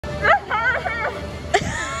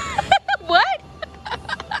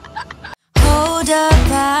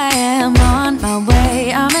I am on my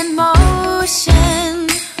way, I'm in motion.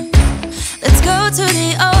 Let's go to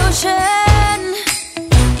the ocean.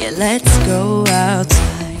 Yeah, let's go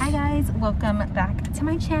outside. Hi guys, welcome back to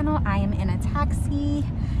my channel. I am in a taxi.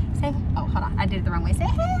 Say, oh, hold on, I did it the wrong way. Say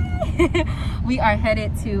hey. We are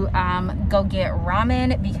headed to go get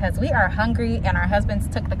ramen because we are hungry and our husbands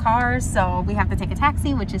took the car, so we have to take a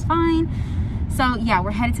taxi, which is fine. So yeah,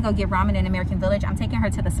 we're headed to go get ramen in American Village. I'm taking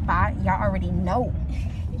her to the spot. Y'all already know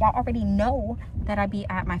that I be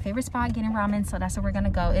at my favorite spot getting ramen, so that's where we're gonna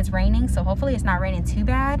go. It's raining, so hopefully it's not raining too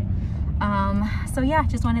bad. So yeah,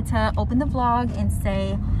 just wanted to open the vlog and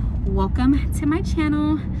say welcome to my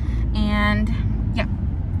channel, and yeah,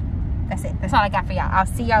 that's it. That's all I got for y'all. I'll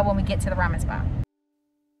see y'all when we get to the ramen spot.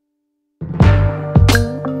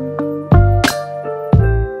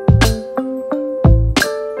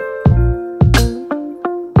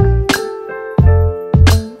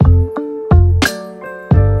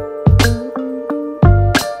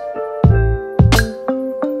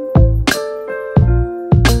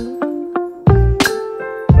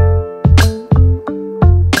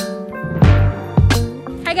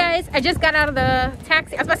 I just got out of the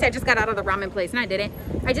taxi. I was about to say I just got out of the ramen place, and I didn't.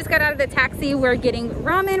 I just got out of the taxi. We're getting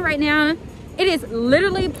ramen right now. It is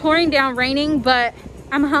literally pouring down raining, but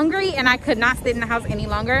I'm hungry and I could not sit in the house any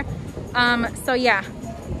longer. So yeah,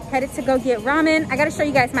 headed to go get ramen. I gotta show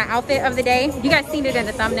you guys my outfit of the day. You guys seen it in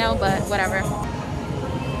the thumbnail, but whatever.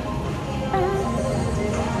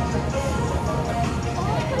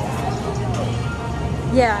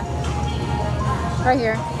 Yeah, right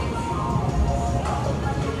here.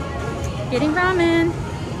 Getting ramen.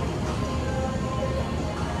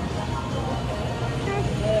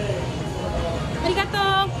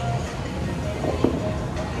 Arigato.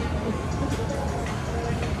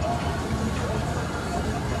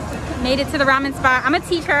 Made it to the ramen spot. I'm gonna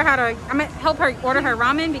teach her how to, I'm gonna help her order her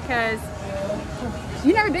ramen because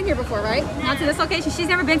you've never been here before, right? Not to this location. She's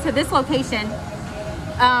never been to this location.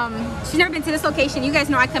 She's never been to this location. You guys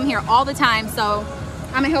know I come here all the time, so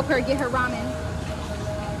I'm gonna help her get her ramen.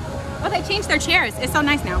 Oh, they changed their chairs. It's so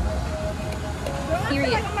nice now.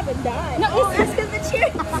 Period. I feel like I'm about to die. No, it's because the chair.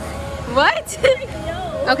 What?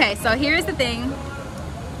 No. Okay, so here's the thing.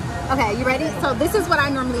 Okay, you ready? So this is what I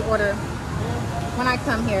normally order when I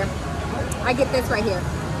come here. I get this right here.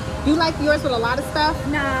 You like yours with a lot of stuff?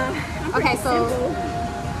 Nah. Okay, so simple.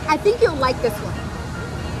 I think you'll like this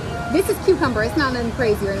one. This is cucumber. It's not nothing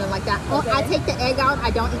crazy or anything like that. Okay. I take the egg out. I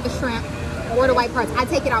don't eat the shrimp or the white parts. I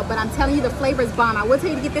take it out, but I'm telling you the flavor is bomb. I would tell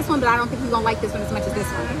you to get this one, but I don't think you're gonna like this one as much as this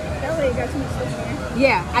one. That way you got too much stuff in there.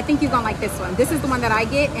 Yeah, I think you're gonna like this one. This is the one that I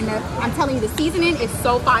get, and I'm telling you the seasoning is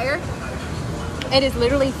so fire. It is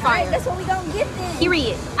literally fire. Right, that's what we gonna get then.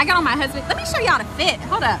 Period. I got on my husband. Let me show y'all the fit.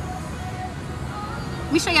 Hold up.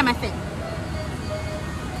 Let me show y'all my fit.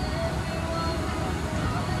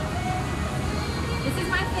 This is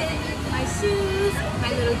my fit. My shoes,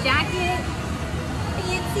 my little jacket.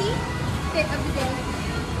 Fancy. Fit of the day.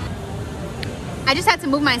 I just had to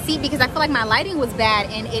move my seat because I feel like my lighting was bad,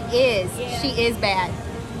 and it is. Yeah. She is bad.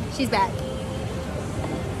 She's bad.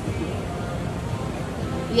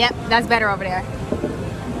 Yep, that's better over there.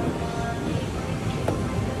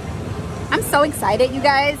 I'm so excited, you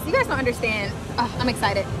guys. You guys don't understand. Oh, I'm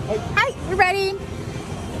excited. Hi, you ready?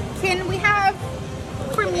 Can we have,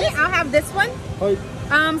 for me, I'll have this one. Hi.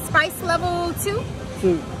 Spice level 2.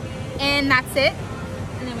 2. And that's it.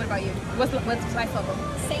 And then what about you? What's spice level?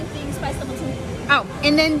 Same thing, spice level 2. Oh,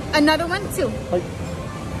 and then another one too. Hi.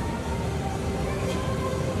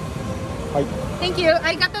 Hi. Thank you.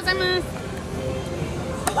 Arigatou gozaimasu.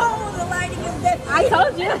 Oh, the lighting is better. I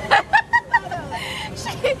told you.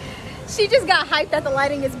 she just got hyped that the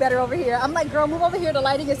lighting is better over here. I'm like, girl, move over here. The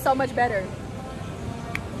lighting is so much better.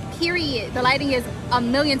 Period. The lighting is a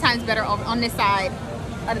million times better over on this side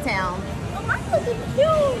of the town. I'm looking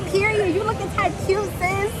cute. Period. You looking type cute,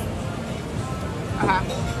 sis.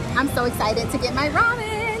 I'm so excited to get my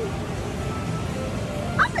ramen.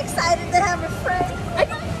 I'm excited to have a friend.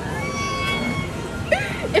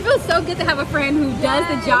 It feels so good to have a friend who does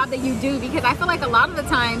the job that you do, because I feel like a lot of the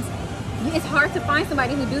times it's hard to find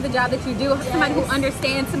somebody who do the job that you do. Somebody who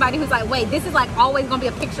understands, somebody who's like, wait, this is like always gonna be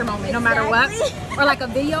a picture moment no matter what, or like a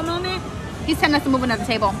video moment. He's telling us to move another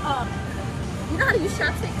table. You know how to use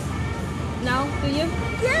chopsticks? No, do you?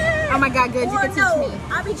 Yeah. Oh my God, good. You can teach me.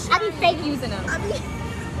 I be fake using them.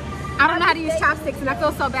 I don't know how to use chopsticks, and I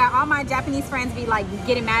feel so bad. All my Japanese friends be like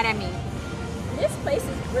getting mad at me. This place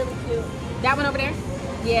is really cute. That one over there?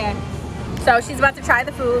 Yeah. So she's about to try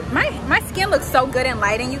the food. My skin looks so good in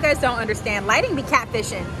lighting. You guys don't understand. Lighting be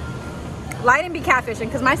catfishing. Lighting be catfishing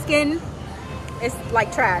because my skin is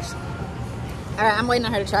like trash. All right, I'm waiting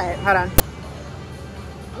on her to try it. Hold on.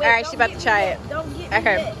 Wait, all right, she's about to try it. Don't get me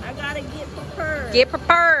wet. I gotta get prepared. Get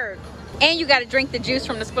prepared. And you gotta drink the juice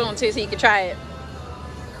from the spoon too, so you can try it.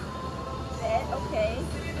 Okay.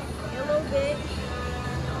 A little bit.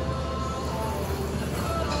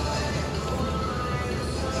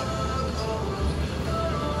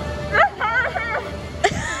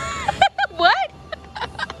 What?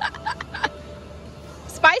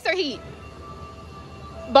 Spice or heat?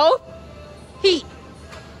 Both? Heat.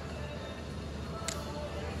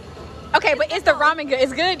 Okay, but is the ramen good?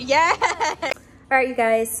 It's good? Yes. All right, you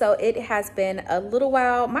guys, so it has been a little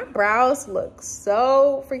while. My brows look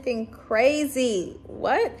so freaking crazy.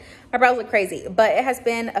 What? My brows look crazy, but it has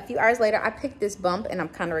been a few hours later. I picked this bump and I'm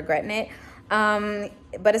kind of regretting it.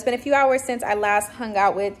 But it's been a few hours since I last hung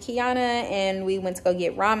out with Kiana and we went to go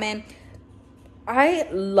get ramen. I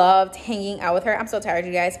loved hanging out with her. I'm so tired,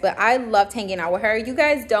 you guys, but I loved hanging out with her. You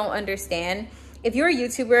guys don't understand. If you're a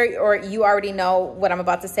YouTuber, or you already know what I'm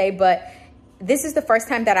about to say, but this is the first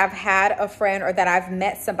time that I've had a friend or that I've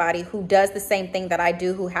met somebody who does the same thing that I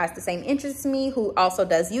do, who has the same interests as me, who also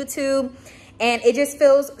does YouTube. And it just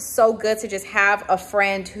feels so good to just have a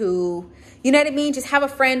friend who, you know what I mean? Just have a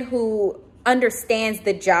friend who understands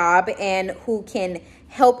the job and who can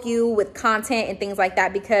help you with content and things like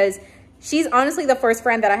that, because she's honestly the first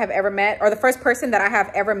friend that I have ever met, or the first person that I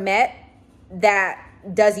have ever met that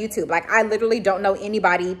does YouTube. Like, I literally don't know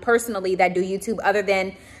anybody personally that do YouTube other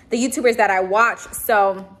than the YouTubers that I watch.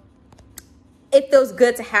 So it feels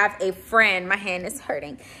good to have a friend. My hand is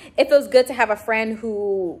hurting. It feels good to have a friend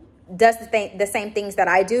who does the same things that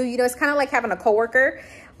I do. You know, it's kind of like having a coworker.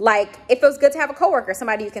 Like, it feels good to have a coworker,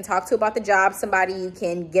 somebody you can talk to about the job, somebody you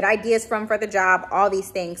can get ideas from for the job, all these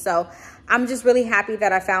things. So I'm just really happy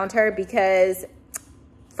that I found her, because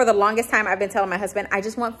for the longest time I've been telling my husband, I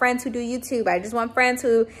just want friends who do YouTube. I just want friends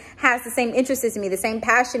who has the same interests as me, the same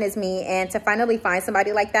passion as me. And to finally find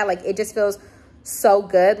somebody like that, like, it just feels so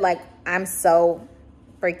good. Like, I'm so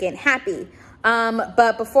freaking happy.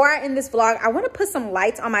 But before I end this vlog, I want to put some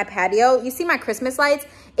lights on my patio. You see my Christmas lights?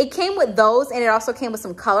 It came with those, and it also came with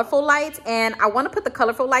some colorful lights. And I want to put the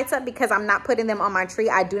colorful lights up because I'm not putting them on my tree.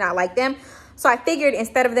 I do not like them. So I figured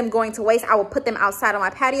instead of them going to waste, I will put them outside on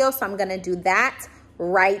my patio. So I'm going to do that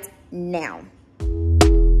right now.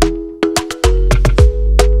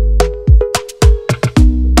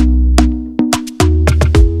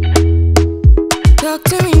 Talk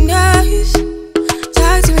to me nice,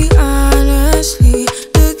 talk to me honestly.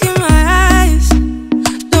 Look in my eyes,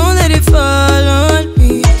 don't let it fall on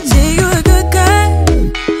me. Say you're a good guy,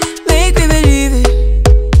 make me believe it.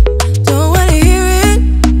 Don't wanna hear it,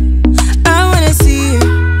 I wanna see it.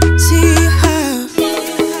 See how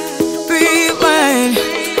rewind,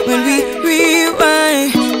 when we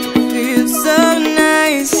rewind, it feels so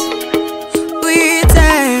nice. We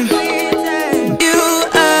time, you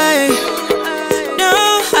I know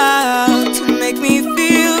how to make me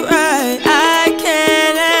feel right. I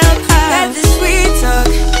can't help how that this sweet talk.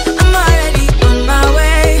 I'm already on my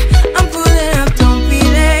way. I'm pulling up, don't be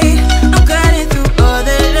late. I'm cutting through all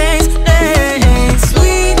the lanes.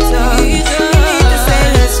 Sweet talk, you need to say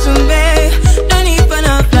let's convey. No need for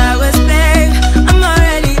no flowers, babe. I'm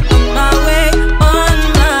already on my way, on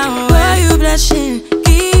my way. Why you blushing?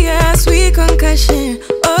 Yeah, sweet concussion.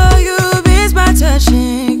 Oh, you miss my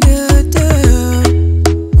touching. Good girl.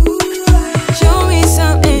 Show me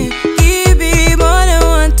something, give me more than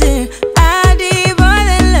one thing. I need more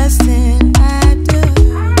than less than I do.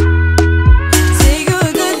 Say you're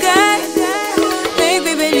a good guy, make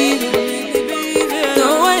me believe it.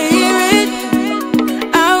 Don't wanna hear it,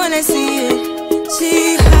 I wanna see it.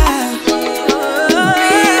 See how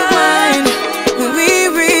rewind, when we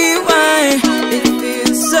rewind, it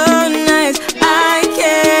feels so nice. I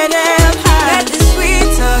can't help how that this sweet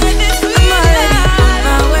talk. I'm already on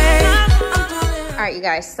my way. I'm pulling. All right, you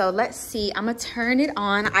guys, so let's see. I'm gonna turn it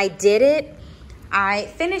on. I did it. I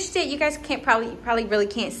finished it. You guys can't probably really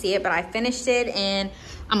can't see it, but I finished it, and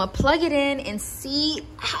I'm gonna plug it in and see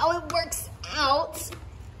how it works out.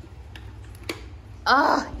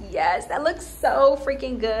 Oh yes, that looks so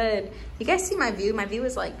freaking good. You guys see my view? My view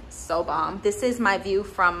is like so bomb. This is my view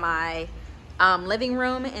from my living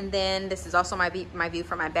room, and then this is also my view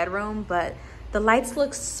from my bedroom. But the lights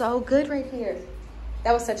look so good right here.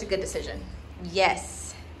 That was such a good decision.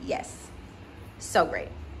 Yes, yes, so great.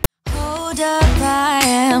 Hold up, I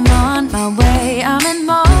am on my way. I'm in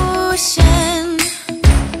motion.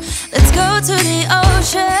 Let's go to the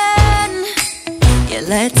ocean. Yeah,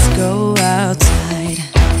 let's go outside.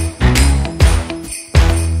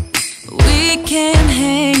 We can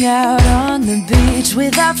hang out on the beach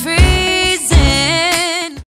with our freedom.